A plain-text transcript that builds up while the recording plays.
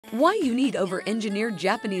Why you need over-engineered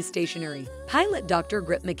Japanese stationery. Pilot Dr.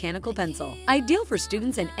 Grip Mechanical Pencil. Ideal for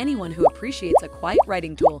students and anyone who appreciates a quiet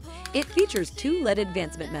writing tool. It features two lead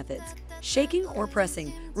advancement methods: shaking or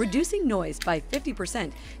pressing, reducing noise by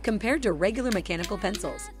 50% compared to regular mechanical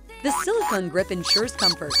pencils. The silicone grip ensures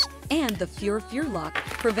comfort, and the Fur Lock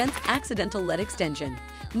prevents accidental lead extension.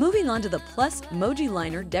 Moving on to the Plus Moji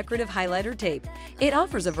Liner Decorative Highlighter Tape. It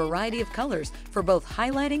offers a variety of colors for both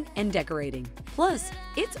highlighting and decorating. Plus,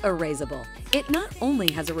 it's erasable. It not only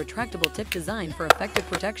has a retractable tip design for effective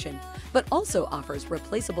protection, but also offers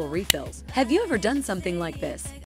replaceable refills. Have you ever done something like this?